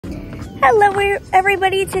Hello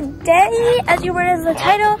everybody, today, as you read as the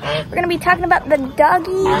title, we're going to be talking about the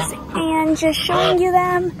doggies and just showing you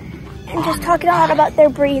them and just talking a lot about their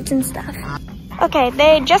breeds and stuff. Okay,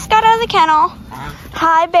 they just got out of the kennel.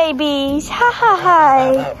 Hi babies,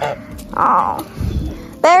 hi. Oh,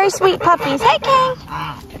 very sweet puppies. Hey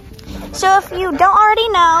King. So if you don't already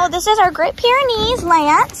know, this is our Great Pyrenees,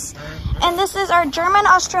 Lance, and this is our German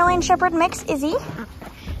Australian Shepherd mix, Izzy.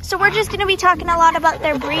 So we're just going to be talking a lot about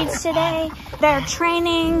their breeds today, their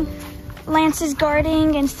training, Lance's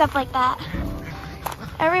guarding, and stuff like that.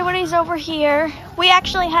 Everybody's over here. We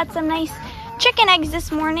actually had some nice chicken eggs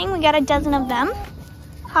this morning. We got a dozen of them.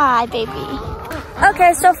 Hi, baby.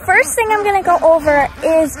 Okay, so first thing I'm going to go over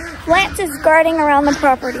is Lance's guarding around the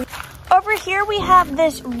property. Over here we have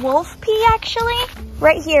this wolf pee actually.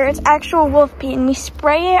 Right here, it's actual wolf pee, and we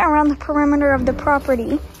spray it around the perimeter of the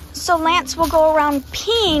property. So Lance will go around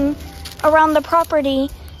peeing around the property,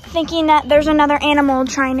 thinking that there's another animal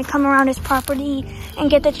trying to come around his property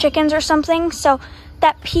and get the chickens or something. So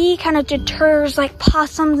that pee kind of deters like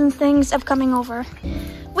possums and things of coming over.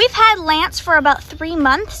 We've had Lance for about 3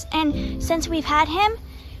 months, and since we've had him,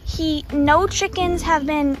 no chickens have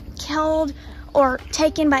been killed or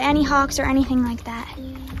taken by any hawks or anything like that.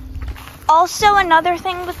 Also, another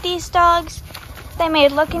thing with these dogs, they may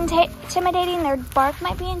look intimidating, their bark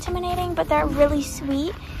might be intimidating, but they're really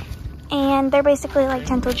sweet, and they're basically like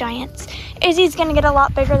gentle giants. Izzy's gonna get a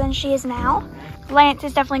lot bigger than she is now. Lance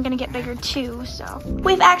is definitely gonna get bigger too, so.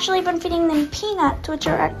 We've actually been feeding them peanuts, which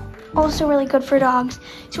are also really good for dogs.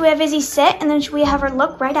 So we have Izzy sit, and then we have her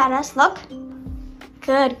look right at us, look.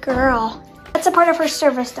 Good girl. That's a part of her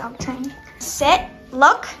service dog training. Sit,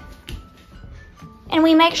 look, and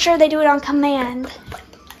we make sure they do it on command.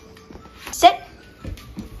 Sit.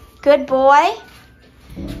 Good boy.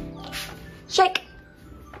 Shake.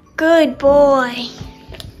 Good boy.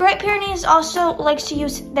 Great Pyrenees also likes to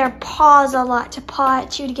use their paws a lot to paw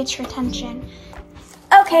at you to get your attention.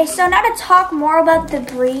 Okay, so now to talk more about the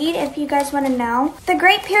breed, if you guys want to know. The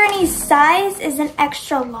Great Pyrenees size is an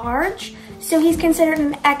extra large, so he's considered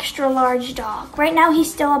an extra large dog. Right now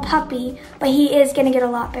he's still a puppy, but he is going to get a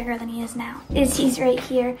lot bigger than he is now. He's right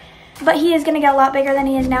here. But he is going to get a lot bigger than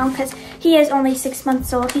he is now because he is only 6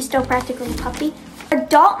 months old. He's still practically a puppy.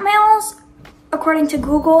 Adult males, according to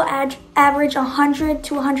Google, average 100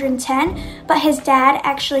 to 110, but his dad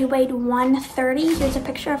actually weighed 130. Here's a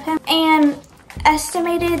picture of him. And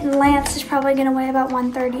estimated Lance is probably going to weigh about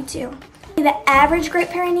 132. The average Great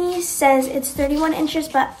Pyrenees says it's 31 inches,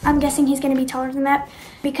 but I'm guessing he's going to be taller than that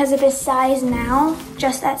because of his size now.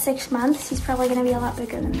 Just at 6 months, he's probably going to be a lot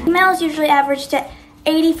bigger than that. Females usually average to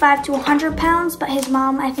 85 to 100 pounds, but his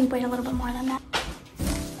mom, I think, weighed a little bit more than that.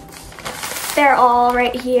 They're all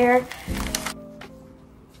right here.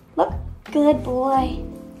 Look, good boy.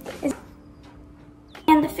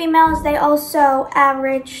 And the females, they also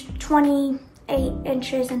average 28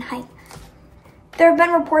 inches in height. There have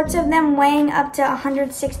been reports of them weighing up to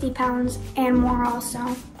 160 pounds and more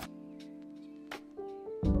also.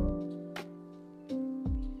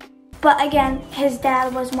 But again, his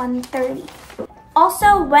dad was 130.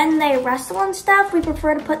 Also, when they wrestle and stuff, we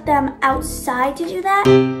prefer to put them outside to do that.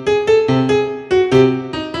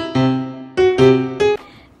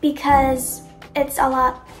 Because it's a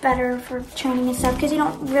lot better for training and stuff, because you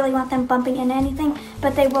don't really want them bumping into anything,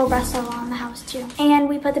 but they will wrestle around the house too. And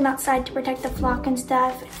we put them outside to protect the flock and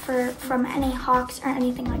stuff from any hawks or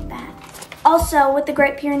anything like that. Also, with the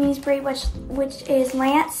Great Pyrenees breed, which is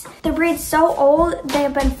Lance, the breed's so old, they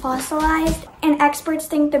have been fossilized, and experts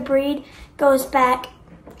think the breed goes back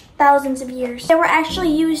thousands of years. They were actually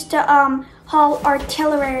used to haul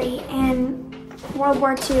artillery in World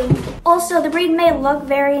War II. Also, the breed may look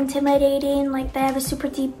very intimidating, like they have a super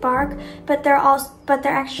deep bark, but they're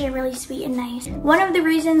actually really sweet and nice. One of the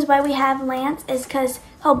reasons why we have Lance is because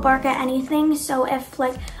he'll bark at anything. So if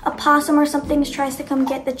like a possum or something tries to come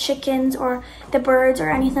get the chickens or the birds or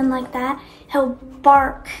anything like that, he'll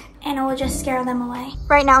bark and it will just scare them away.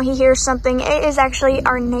 Right now he hears something. It is actually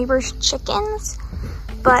our neighbor's chickens,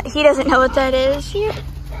 but he doesn't know what that is. Here,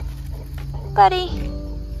 buddy.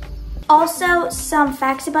 Also, some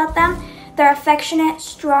facts about them. They're affectionate,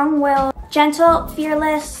 strong-willed, gentle,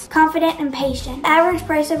 fearless, confident, and patient. The average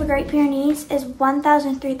price of a Great Pyrenees is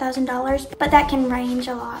 $1,000 to $3,000, but that can range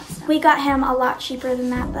a lot. We got him a lot cheaper than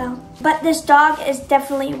that though. But this dog is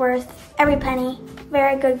definitely worth every penny.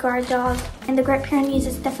 Very good guard dog, and the Great Pyrenees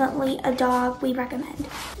is definitely a dog we recommend.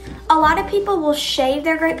 A lot of people will shave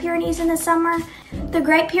their Great Pyrenees in the summer. The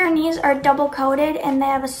Great Pyrenees are double coated and they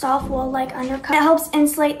have a soft wool-like undercoat. It helps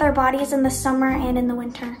insulate their bodies in the summer and in the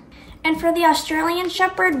winter. And for the Australian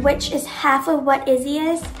Shepherd, which is half of what Izzy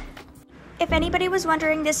is, If anybody was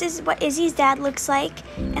wondering, this is what Izzy's dad looks like,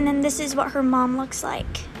 and then this is what her mom looks like.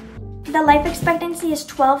 The life expectancy is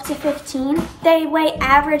 12 to 15. They weigh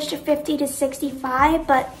average to 50 to 65,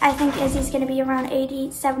 but I think Izzy's gonna be around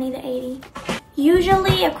 70 to 80.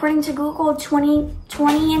 Usually, according to Google, 20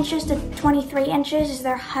 inches to 23 inches is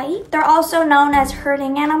their height. They're also known as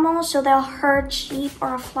herding animals, so they'll herd sheep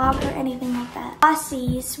or a flock or anything like that.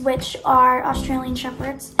 Aussies, which are Australian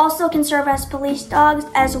Shepherds, also can serve as police dogs,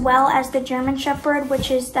 as well as the German Shepherd,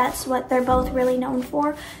 that's what they're both really known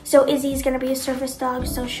for. So Izzy's gonna be a service dog,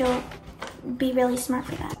 so she'll be really smart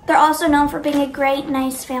for that. They're also known for being a great,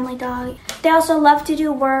 nice family dog. They also love to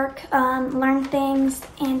do work, learn things,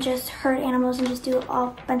 and just herd animals and just do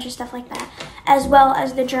a bunch of stuff like that, as well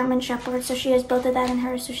as the German Shepherd. So she has both of that in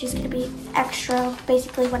her, so she's gonna be extra,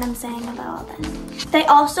 basically what I'm saying about all this. They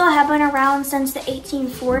also have been around since the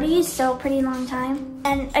 1840s, so pretty long time.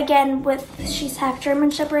 And again, she's half German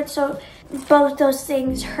Shepherd, so both those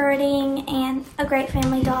things, herding and a great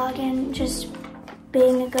family dog, and just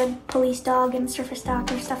being a good police dog and service dog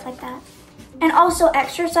and stuff like that. And also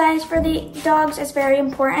exercise for the dogs is very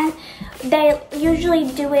important. They usually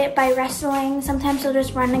do it by wrestling. Sometimes they'll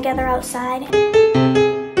just run together outside.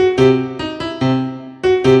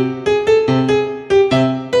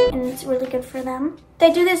 And it's really good for them.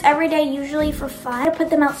 They do this every day, usually for fun. I put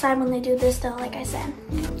them outside when they do this though, like I said.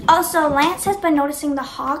 Also, Lance has been noticing the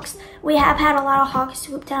hawks. We have had a lot of hawks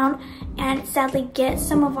swoop down and sadly get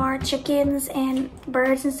some of our chickens and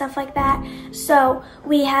birds and stuff like that. So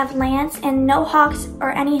we have Lance, and no hawks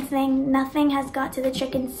or anything, nothing has got to the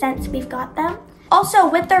chickens since we've got them. Also,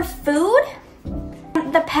 with their food,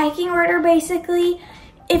 the pecking order basically,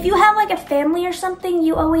 if you have like a family or something,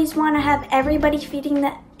 you always want to have everybody feeding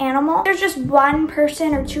the animal. There's just one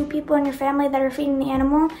person or two people in your family that are feeding the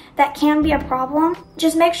animal, that can be a problem.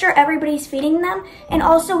 Just make sure everybody's feeding them. And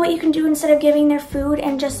also what you can do, instead of giving their food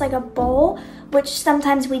in just like a bowl, which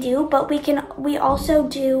sometimes we do, but we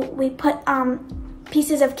put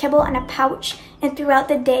pieces of kibble in a pouch, and throughout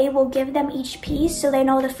the day we'll give them each piece so they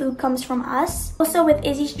know the food comes from us. Also with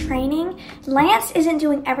Izzy's training, Lance isn't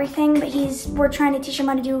doing everything, but we're trying to teach him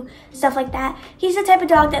how to do stuff like that. He's the type of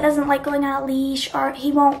dog that doesn't like going on a leash, or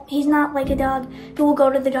he's not like a dog who will go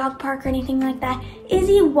to the dog park or anything like that.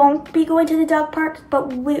 Izzy won't be going to the dog park,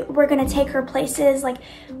 but we're gonna take her places, like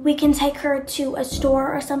we can take her to a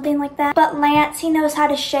store or something like that. But Lance, he knows how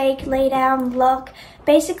to shake, lay down, look.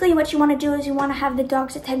 Basically what you want to do is you want to have the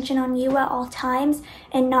dog's attention on you at all times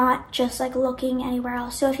and not just like looking anywhere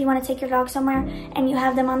else. So if you want to take your dog somewhere and you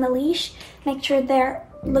have them on the leash, make sure they're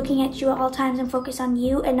looking at you at all times and focus on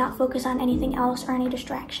you and not focus on anything else or any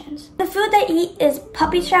distractions. The food they eat is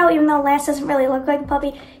puppy chow, even though Lance doesn't really look like a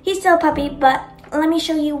puppy. He's still a puppy, but let me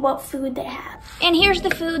show you what food they have. And here's the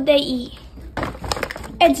food they eat.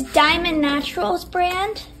 It's Diamond Naturals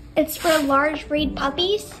brand. It's for large breed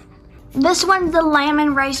puppies. This one's the lamb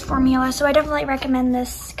and rice formula, so I definitely recommend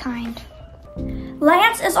this kind.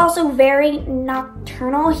 Lance is also very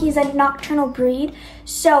nocturnal. He's a nocturnal breed,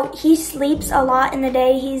 so he sleeps a lot in the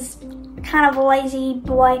day. He's kind of a lazy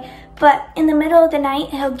boy, but in the middle of the night,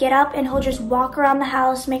 he'll get up and he'll just walk around the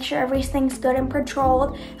house, make sure everything's good and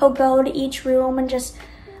patrolled. He'll go to each room and just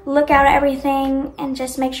look out at everything and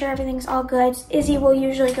just make sure everything's all good. Izzy will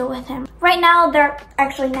usually go with him. Right now, they're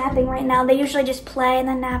actually napping right now. They usually just play and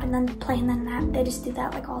then nap and then play and then nap. They just do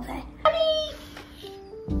that like all day.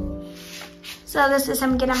 So this is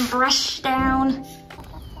him getting brushed down.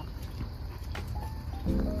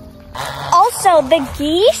 Also, the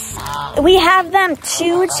geese, we have them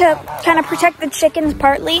too to kind of protect the chickens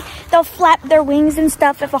partly. They'll flap their wings and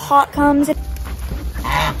stuff if a hawk comes.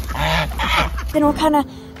 Then we'll kind of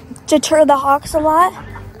deter the hawks a lot.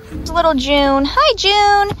 It's little June. Hi,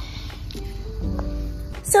 June.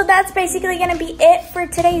 So that's basically going to be it for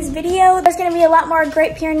today's video. There's going to be a lot more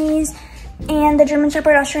Great Pyrenees and the German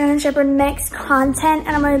Shepherd, Australian Shepherd mixed content,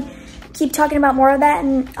 and I'm going to keep talking about more of that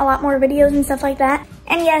and a lot more videos and stuff like that.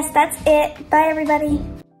 And yes, that's it. Bye, everybody.